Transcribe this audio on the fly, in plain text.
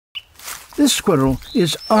This squirrel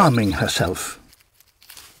is arming herself.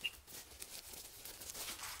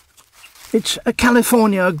 It's a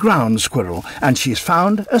California ground squirrel, and she's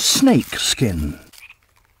found a snake skin.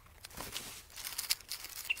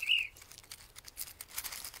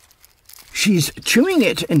 She's chewing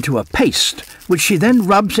it into a paste, which she then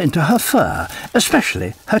rubs into her fur,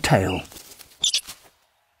 especially her tail.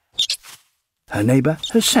 Her neighbour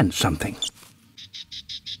has sensed something.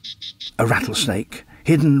 A rattlesnake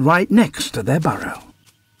hidden right next to their burrow.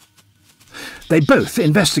 They both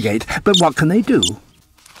investigate, but what can they do?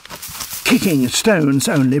 Kicking stones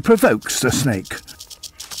only provokes the snake.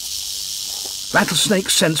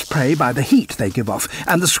 Rattlesnakes sense prey by the heat they give off,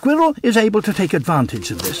 and the squirrel is able to take advantage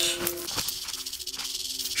of this.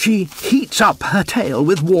 She heats up her tail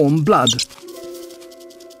with warm blood.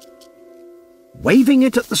 Waving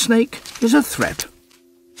it at the snake is a threat.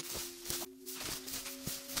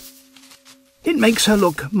 It makes her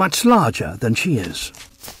look much larger than she is.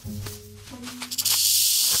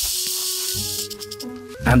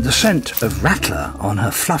 And the scent of Rattler on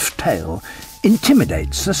her fluffed tail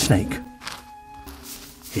intimidates the snake.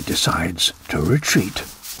 It decides to retreat.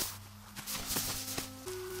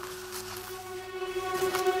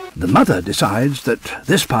 The mother decides that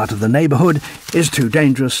this part of the neighbourhood is too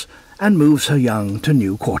dangerous and moves her young to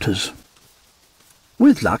new quarters.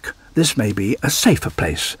 With luck, this may be a safer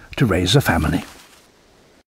place to raise a family.